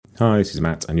Hi, this is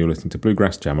Matt, and you're listening to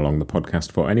Bluegrass Jam Along, the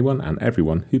podcast for anyone and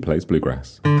everyone who plays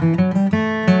bluegrass.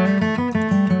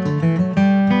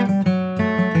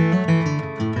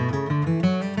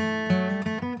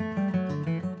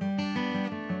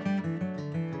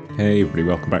 Hey everybody,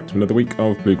 welcome back to another week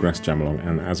of Bluegrass Jam Along,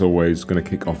 and as always, going to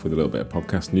kick off with a little bit of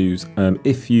podcast news.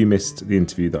 If you missed the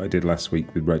interview that I did last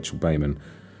week with Rachel Bayman,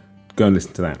 go and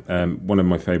listen to that. One of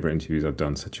my favourite interviews I've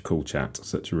done, such a cool chat,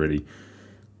 such a really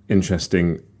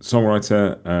interesting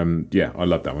songwriter. I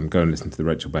love that one. Go and listen to the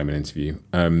Rachel Bayman interview.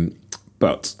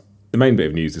 But the main bit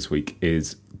of news this week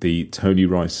is the Tony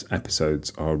Rice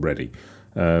episodes are ready.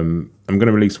 I'm going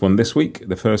to release one this week,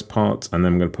 the first part, and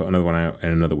then I'm going to put another one out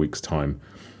in another week's time.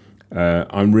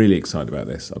 I'm really excited about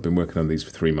this. I've been working on these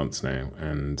for 3 months now,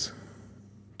 and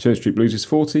Church Street Blues is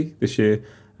 40 this year,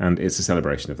 and it's a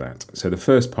celebration of that. So the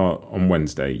first part on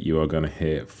Wednesday, you are going to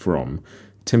hear from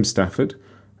Tim Stafford,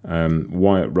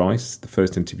 Wyatt Rice, the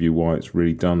first interview Wyatt's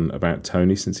really done about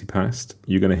Tony since he passed.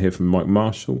 You're going to hear from Mike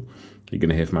Marshall, you're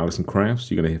going to hear from Alison Krauss,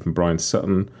 you're going to hear from Brian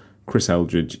Sutton, Chris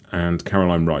Eldridge, and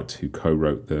Caroline Wright, who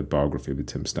co-wrote the biography with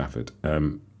Tim Stafford.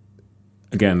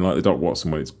 Again, like the Doc Watson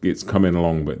one, it's coming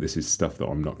along, but this is stuff that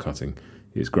I'm not cutting.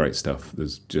 It's great stuff.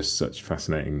 There's just such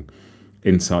fascinating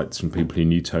insights from people who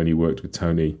knew Tony, worked with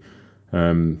Tony.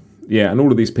 And all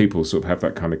of these people sort of have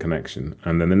that kind of connection.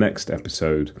 And then the next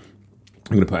episode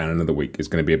I'm going to put out another week is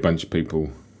going to be a bunch of people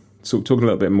sort of talking a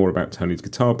little bit more about Tony's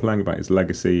guitar playing, about his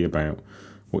legacy, about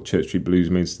what Church Street Blues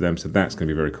means to them. So that's going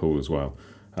to be very cool as well.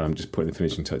 And I'm just putting the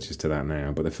finishing touches to that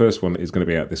now. But the first one is going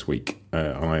to be out this week.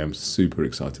 I am super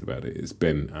excited about it. It's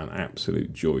been an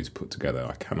absolute joy to put together.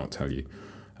 I cannot tell you.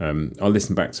 I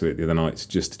listened back to it the other night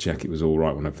just to check it was all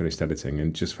right when I finished editing,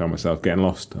 and just found myself getting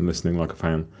lost and listening like a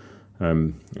fan.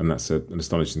 And that's an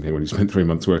astonishing thing when you spend 3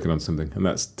 months working on something. And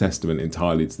that's testament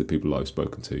entirely to the people I've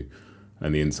spoken to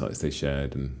and the insights they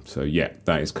shared. And so,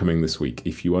 that is coming this week.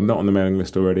 If you are not on the mailing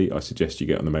list already, I suggest you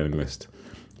get on the mailing list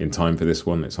in time for this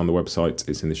one. It's on the website.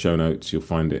 It's in the show notes. You'll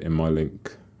find it in my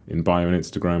link in bio on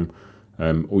Instagram.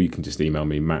 Or you can just email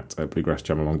me,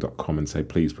 matt@bluegrassjamalong.com, and say,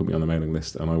 please put me on the mailing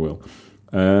list, and I will.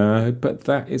 But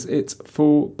that is it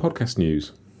for podcast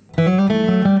news.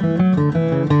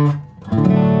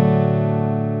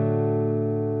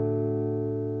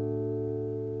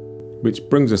 Which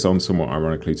brings us on somewhat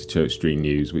ironically to Church Street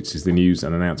News, which is the news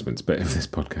and announcements bit of this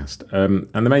podcast.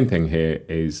 And the main thing here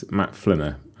is Matt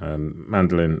Flinner,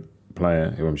 mandolin player,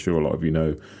 who I'm sure a lot of you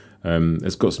know,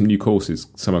 has got some new courses,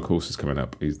 summer courses coming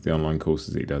up. He's the online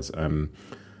courses that he does.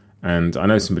 And I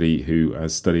know somebody who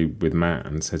has studied with Matt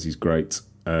and says he's great.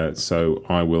 So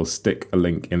I will stick a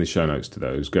link in the show notes to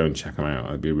those. Go and check them out.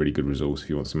 It'd be a really good resource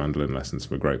if you want some mandolin lessons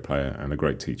from a great player and a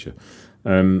great teacher.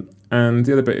 And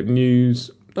the other bit of news,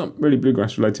 not really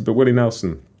bluegrass related, but Willie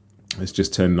Nelson has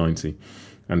just turned 90.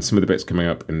 And some of the bits coming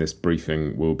up in this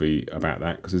briefing will be about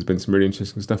that, because there's been some really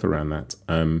interesting stuff around that.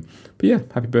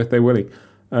 Happy birthday, Willie.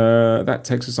 That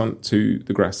takes us on to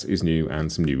The Grass is New and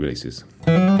some new releases.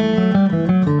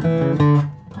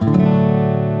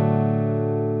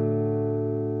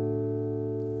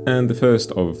 And the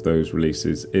first of those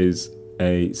releases is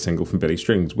a single from Billy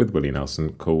Strings with Willie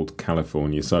Nelson called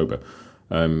California Sober,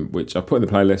 which I put in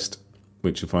the playlist,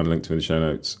 which you'll find a link to in the show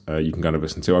notes. You can kind of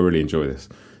listen to. I really enjoy this.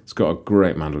 It's got a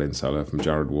great mandolin solo from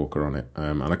Jared Walker on it,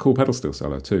 and a cool pedal steel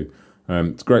solo too.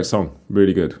 It's a great song,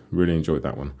 really good. Really enjoyed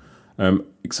that one.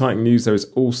 Exciting news, there is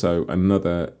also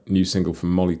another new single from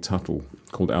Molly Tuttle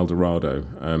called El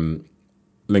Dorado.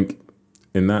 Link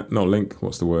in that, not link,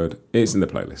 what's the word? It's in the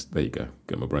playlist. There you go,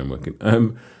 get my brain working.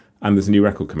 And there's a new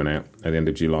record coming out at the end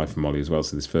of July from Molly as well,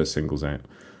 so this first single's out.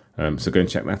 So go and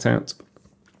check that out.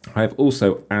 I have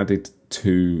also added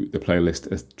to the playlist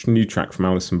a new track from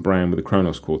Alison Brown with the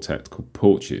Kronos Quartet called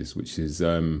Porches, which is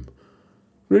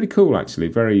really cool, actually.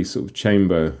 Very sort of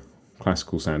chamber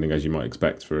classical sounding, as you might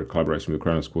expect for a collaboration with the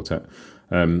Kronos Quartet.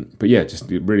 Just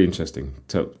really interesting.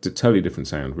 Totally different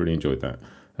sound. Really enjoyed that.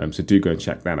 So do go and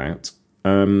check that out.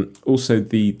 Also,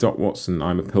 the Doc Watson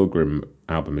I'm a Pilgrim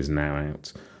album is now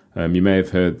out. You may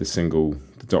have heard the single,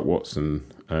 the Doc Watson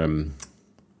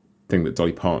thing that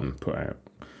Dolly Parton put out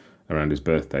around his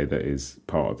birthday that is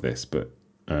part of this, but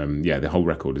the whole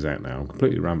record is out now. I'm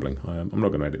completely rambling. I'm not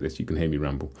going to edit this. You can hear me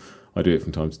ramble. I do it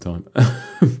from time to time.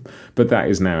 But that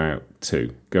is now out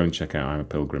too. Go and check out I'm a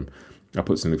Pilgrim. I'll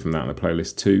put something from that on the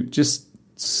playlist too. Just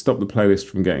stop the playlist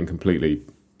from getting completely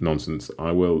nonsense.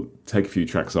 I will take a few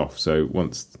tracks off, so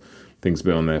once things have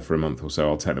been on there for a month or so,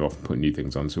 I'll take them off and put new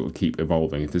things on, so it'll keep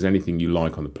evolving. If there's anything you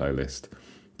like on the playlist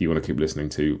you want to keep listening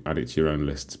to, add it to your own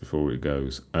lists before it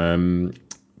goes.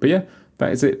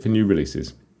 That is it for new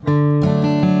releases.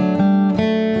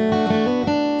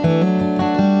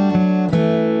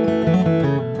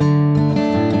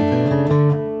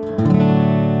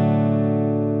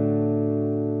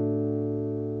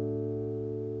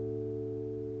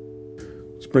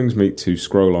 brings me to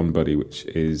Scroll On Buddy, which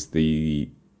is the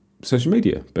social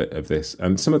media bit of this,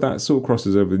 and some of that sort of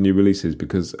crosses over with new releases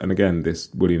because, and again, this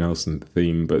Willie Nelson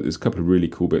theme, but there's a couple of really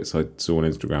cool bits I saw on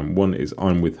Instagram. One is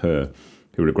I'm With Her,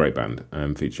 who are a great band,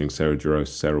 featuring Sarah Jarosz,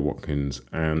 Sarah Watkins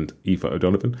and Aoife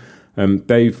O'Donovan.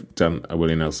 They've done a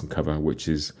Willie Nelson cover, which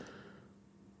is,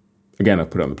 again, I've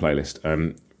put it on the playlist,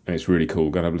 and it's really cool.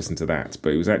 Go and have a listen to that.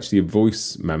 But it was actually a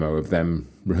voice memo of them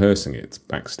rehearsing it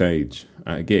backstage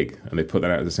at a gig, and they put that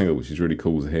out as a single, which is really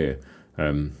cool to hear.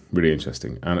 Really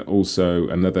interesting. And also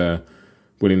another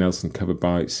Willie Nelson cover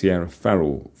by Sierra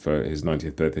Farrell for his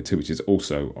 90th birthday too, which is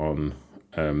also on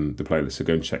the playlist, so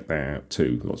go and check that out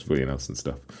too. Lots of Willie Nelson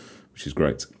stuff, which is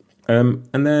great. And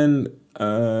then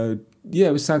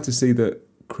it was sad to see that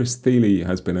Chris Thiele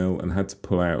has been ill and had to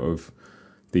pull out of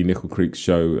the Nickel Creek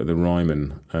show at the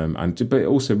Ryman, but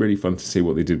also really fun to see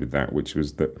what they did with that, which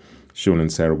was that Sean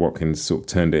and Sarah Watkins sort of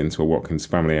turned it into a Watkins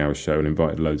Family Hour show and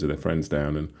invited loads of their friends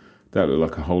down, and that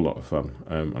looked like a whole lot of fun,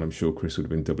 and I'm sure Chris would have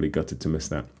been doubly gutted to miss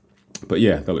that. But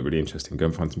yeah, that looked really interesting. Go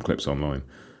and find some clips online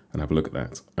and have a look at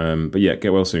that. But yeah,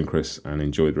 get well soon, Chris, and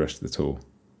enjoy the rest of the tour.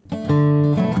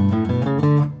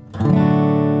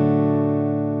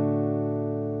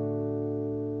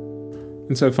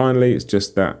 And so finally, it's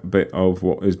just that bit of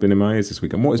what has been in my ears this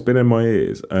week. And what has been in my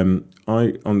ears,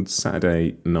 I, on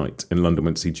Saturday night in London,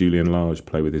 went to see Julian Lage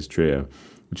play with his trio,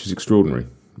 which was extraordinary.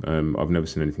 I've never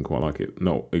seen anything quite like it.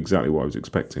 Not exactly what I was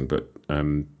expecting, but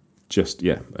an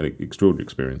extraordinary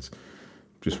experience.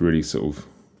 Just really sort of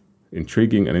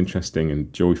intriguing and interesting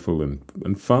and joyful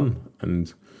and fun.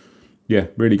 And yeah,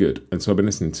 really good. And so I've been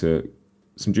listening to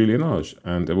some Julian Lage,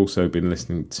 and I've also been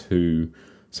listening to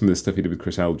some of the stuff he did with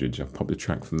Chris Eldridge. I've popped a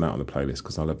track from that on the playlist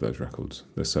because I love those records.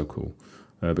 They're so cool.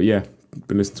 But yeah,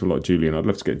 been listening to a lot of Julian. I'd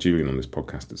love to get Julian on this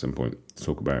podcast at some point to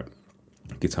talk about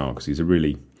guitar, because he's a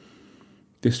really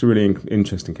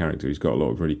interesting character. He's got a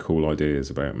lot of really cool ideas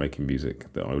about making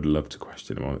music that I would love to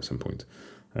question him on at some point.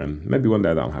 Maybe one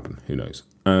day that'll happen. Who knows?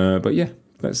 But yeah,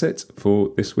 that's it for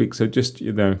this week. So just,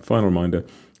 final reminder,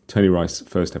 Tony Rice's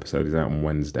first episode is out on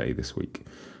Wednesday this week.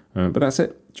 But that's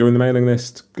it. Join the mailing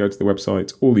list, go to the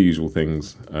website, all the usual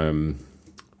things.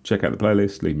 Check out the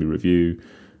playlist, leave me a review,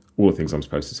 all the things I'm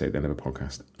supposed to say at the end of a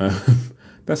podcast.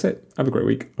 That's it. Have a great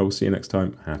week. I will see you next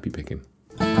time. Happy picking.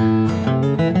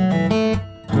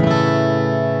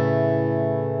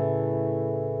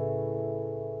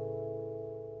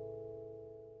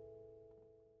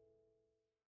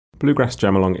 Bluegrass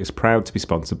Jamalong is proud to be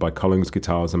sponsored by Collings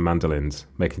Guitars and Mandolins,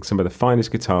 making some of the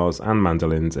finest guitars and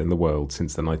mandolins in the world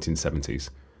since the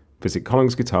 1970s. Visit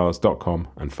collingsguitars.com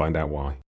and find out why.